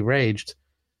ears and he raged.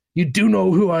 "You do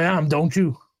know who I am, don't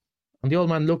you?" And the old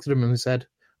man looked at him and said,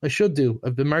 "I should do.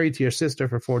 I've been married to your sister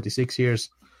for 46 years.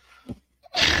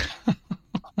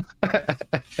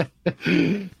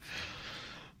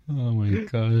 Oh my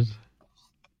God.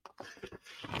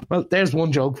 Well, there's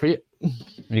one joke for you.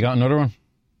 You got another one?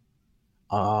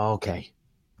 Oh, okay.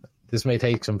 This may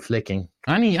take some flicking.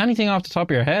 Anything off the top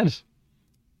of your head?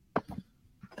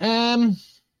 Oh,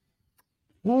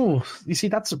 you see,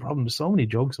 that's the problem. There's so many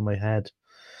jokes in my head.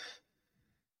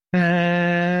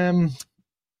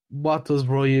 What does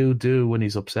Ryu do when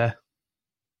he's upset?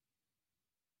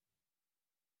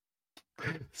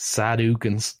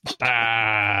 Sadoukins.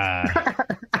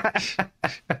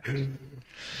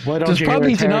 Why don't there's you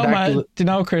probably, do you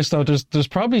know, Chris, though, there's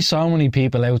probably so many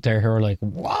people out there who are like,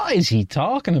 what is he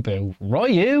talking about?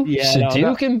 Ryu? Yeah,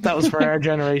 Sadouken? No, that was for our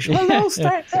generation. Well, no, it's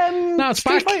Street back.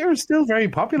 Fighter is still very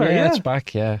popular. Yeah, it's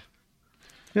back, yeah.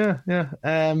 Yeah.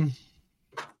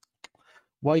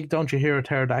 Why don't you hear a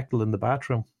pterodactyl in the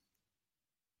bathroom?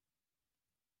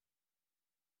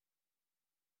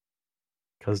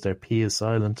 Because their pee is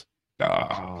silent.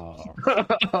 Oh,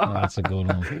 that's a good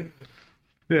one.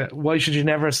 Yeah. Why should you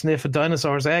never sniff a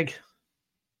dinosaur's egg?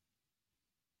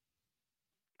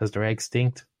 Because their egg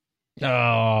stinked.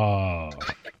 Oh.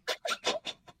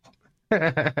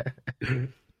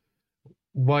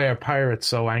 Why are pirates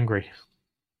so angry?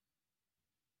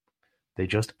 They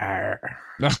just are.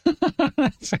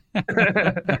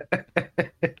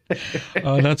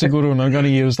 Oh, that's a good one. I'm going to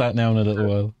use that now in a little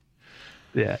while.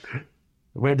 Yeah.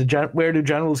 Where do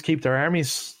generals keep their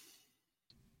armies?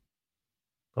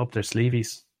 Up their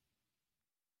sleeveys.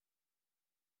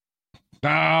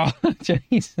 Oh,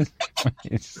 Jesus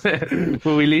Christ.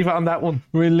 Will we leave it on that one?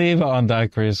 We'll leave it on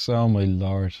that, Chris. Oh, my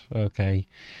Lord. Okay.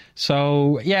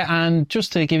 So, yeah, and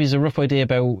just to give you a rough idea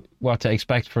about what to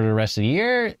expect for the rest of the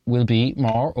year, will be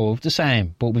more of the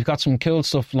same. But we've got some cool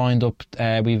stuff lined up.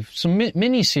 We've some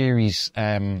mini-series,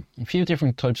 a few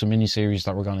different types of mini-series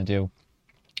that we're going to do.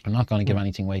 I'm not going to give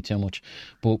anything away too much.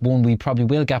 But one we probably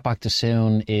will get back to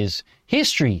soon is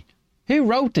history. Who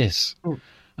wrote this?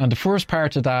 And the first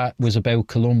part of that was about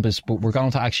Columbus, but we're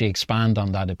going to actually expand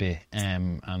on that a bit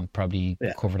and probably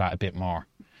cover that a bit more.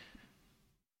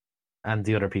 And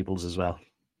the other peoples as well.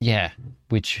 Yeah.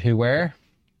 Who were?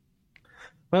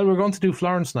 Well, we're going to do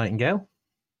Florence Nightingale.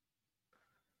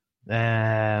 We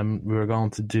were going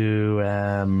to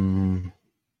do...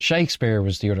 Shakespeare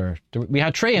was the other. We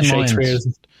had three in mind.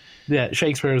 Yeah,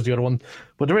 Shakespeare is the other one.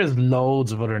 But there is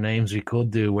loads of other names we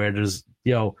could do where there's,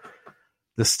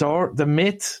 the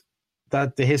myth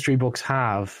that the history books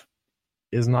have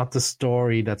is not the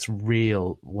story that's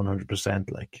real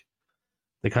 100%. Like,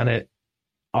 they kind of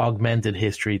augmented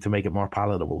history to make it more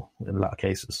palatable in a lot of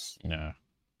cases. Yeah.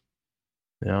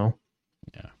 Yeah.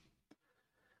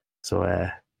 So,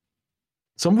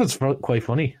 some of it's quite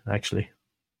funny, actually.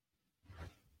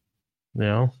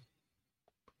 What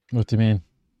do you mean?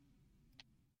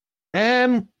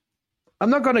 I'm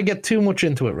not going to get too much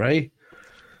into it, right?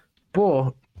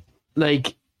 But,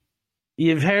 like,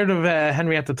 you've heard of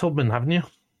Henrietta Tubman, haven't you?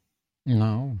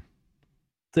 No.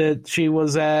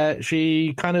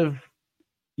 She kind of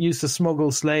used to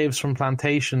smuggle slaves from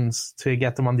plantations to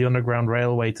get them on the Underground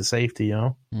Railway to safety,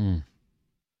 And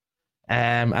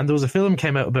there was a film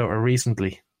came out about her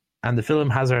recently, and the film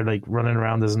has her, like, running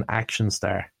around as an action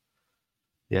star.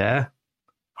 Yeah.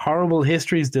 Horrible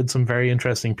Histories did some very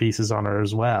interesting pieces on her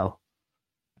as well.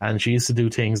 And she used to do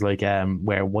things like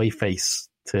wear whiteface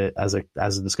as a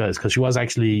disguise, because she was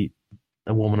actually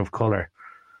a woman of color,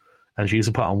 and she used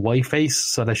to put on whiteface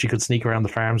so that she could sneak around the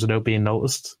farms without being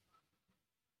noticed.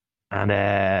 And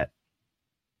there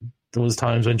was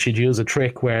times when she'd use a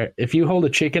trick where if you hold a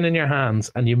chicken in your hands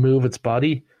and you move its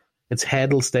body, its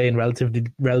head will stay in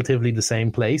relatively the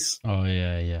same place. Oh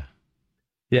yeah.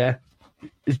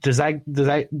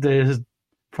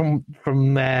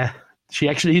 She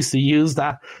actually used to use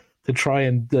that to try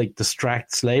and, like,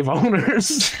 distract slave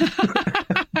owners. Look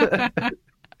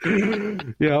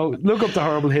up the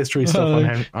Horrible History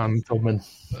stuff on Tubman.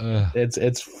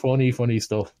 It's funny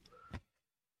stuff.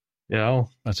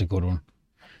 That's a good one.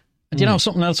 And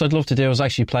something else I'd love to do is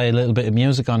actually play a little bit of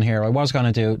music on here. I was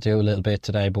going to do a little bit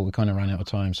today, but we kind of ran out of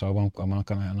time, so I'm not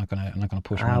going to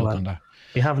push my luck on that.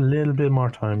 You have a little bit more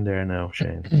time there now,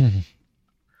 Shane.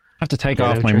 I have to take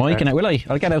off my mic, will I?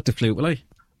 I'll get out the flute, will I?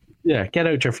 Yeah, get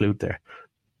out your flute there.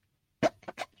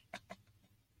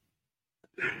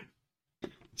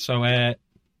 So, do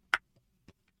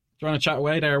you want to chat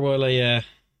away there while I...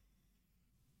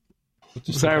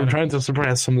 Sorry, I'm trying to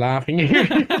suppress some laughing here.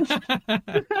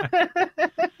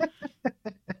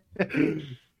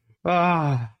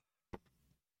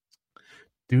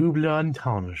 Double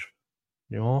entendre,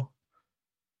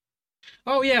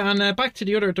 Oh yeah, and back to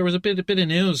the other. There was a bit of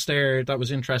news there that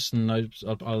was interesting.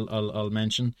 I'll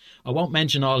mention. I won't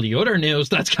mention all the other news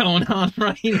that's going on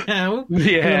right now.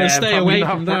 Yeah, stay away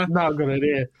from that. Not a good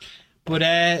idea. But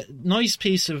nice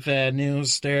piece of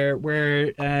news there,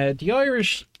 where the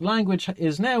Irish language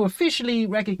is now officially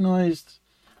recognised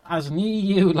as an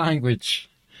EU language.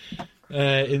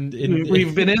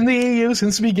 We've been in the EU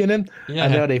since the beginning,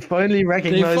 and now they finally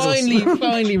recognise us. They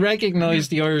finally recognise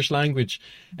the Irish language.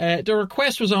 The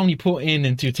request was only put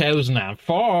in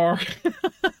 2004.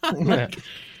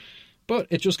 But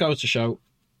it just goes to show,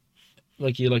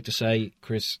 like you like to say,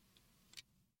 Chris,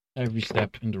 every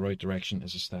step in the right direction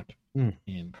is a step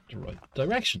in the right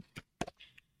direction.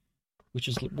 Which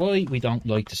is why we don't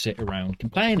like to sit around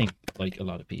complaining like a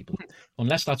lot of people.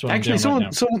 Unless that's what I'm doing right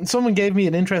now. Someone gave me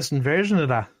an interesting version of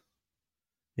that.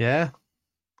 Yeah.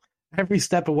 Every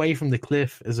step away from the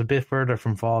cliff is a bit further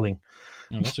from falling.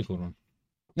 Oh, that's a good one.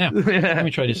 Now, let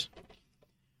me try this.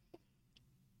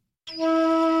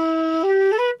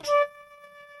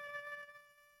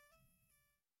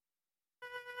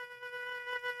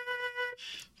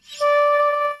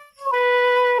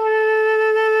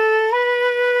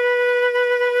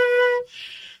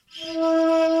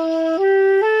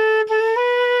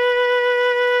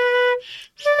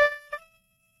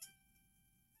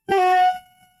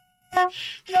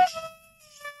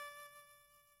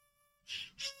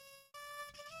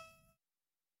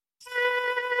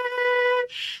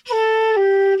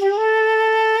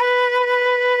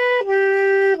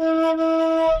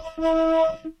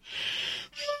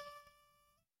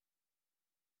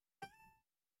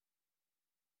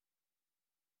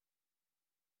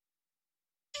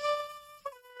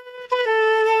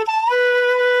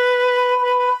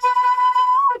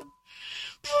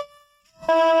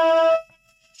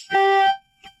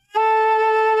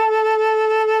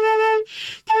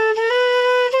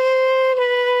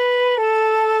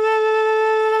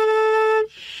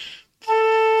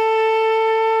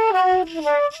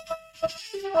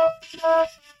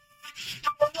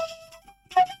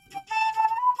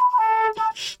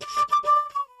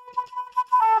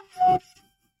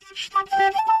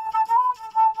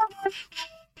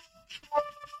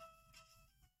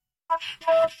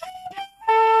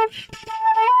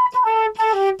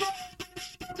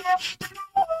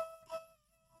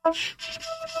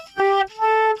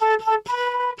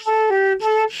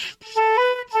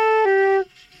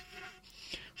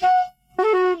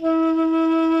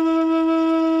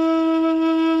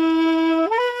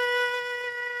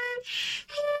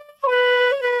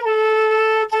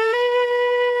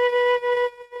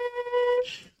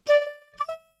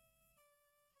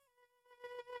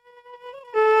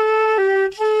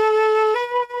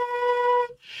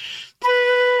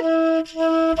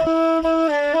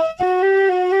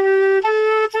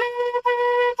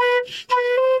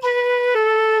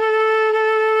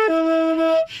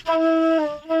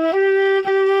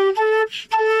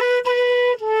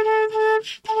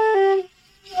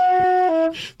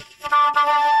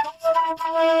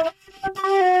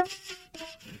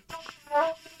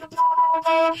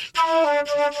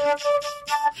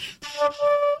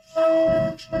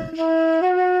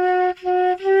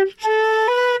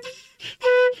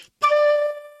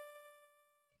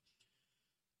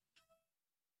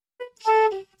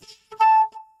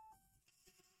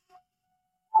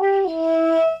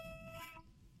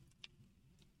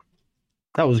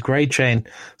 That was great, Shane.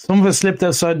 Some of it slipped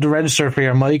outside the register for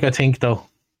your mic, I think, though.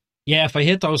 Yeah, if I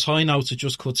hit those high notes, it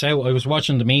just cuts out. I was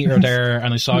watching the meter there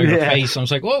and I saw your face. I was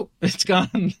like, whoa, it's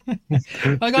gone.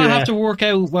 I'm going to have to work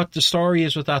out what the story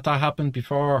is with that. That happened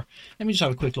before. Let me just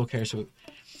have a quick look here. So,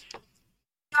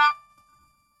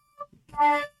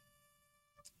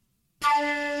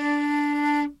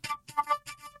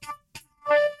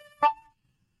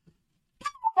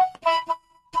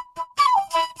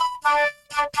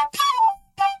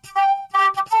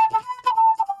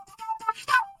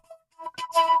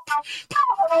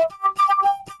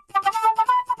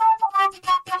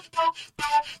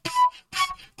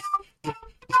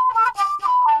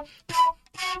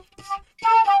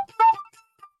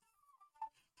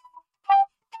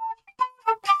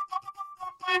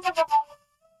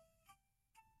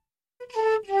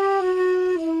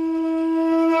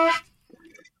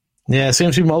 yeah, it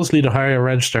seems to be mostly the higher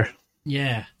register.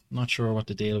 Yeah, not sure what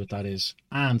the deal with that is.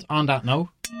 And on that note,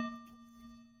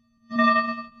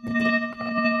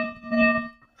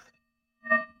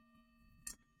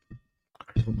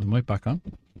 put my mic back on.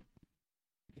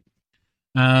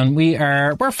 And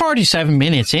we're 47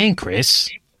 minutes in, Chris.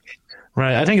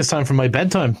 Right, I think it's time for my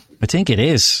bedtime. I think it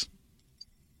is.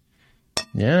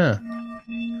 Yeah.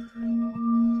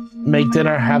 Make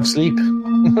dinner, have sleep. So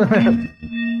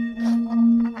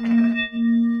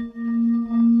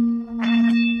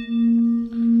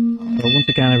once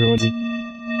again, everybody,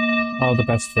 all the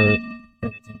best for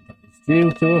everything that is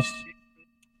due to us.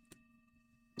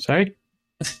 Sorry?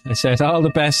 I said all the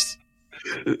best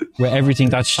with everything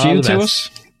that's due to us.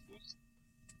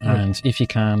 And if you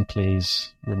can,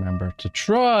 please remember to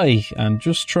try and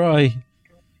just try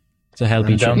to help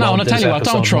each other. No, I'll tell you what,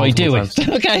 don't try, do it.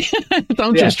 Okay?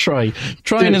 Don't just try.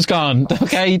 Trying is gone.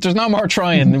 Okay? There's no more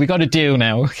trying. We got to do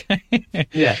now. Okay?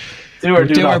 Yeah.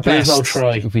 Do our best. I'll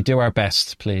try. If we do our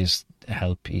best, please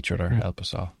help each other, help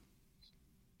us all.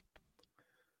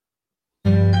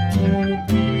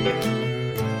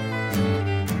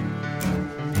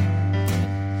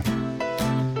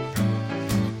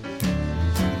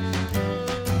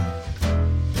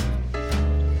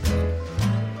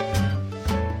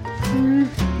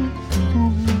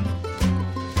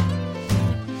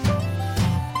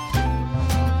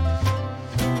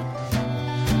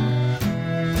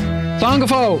 Song of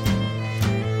Hope.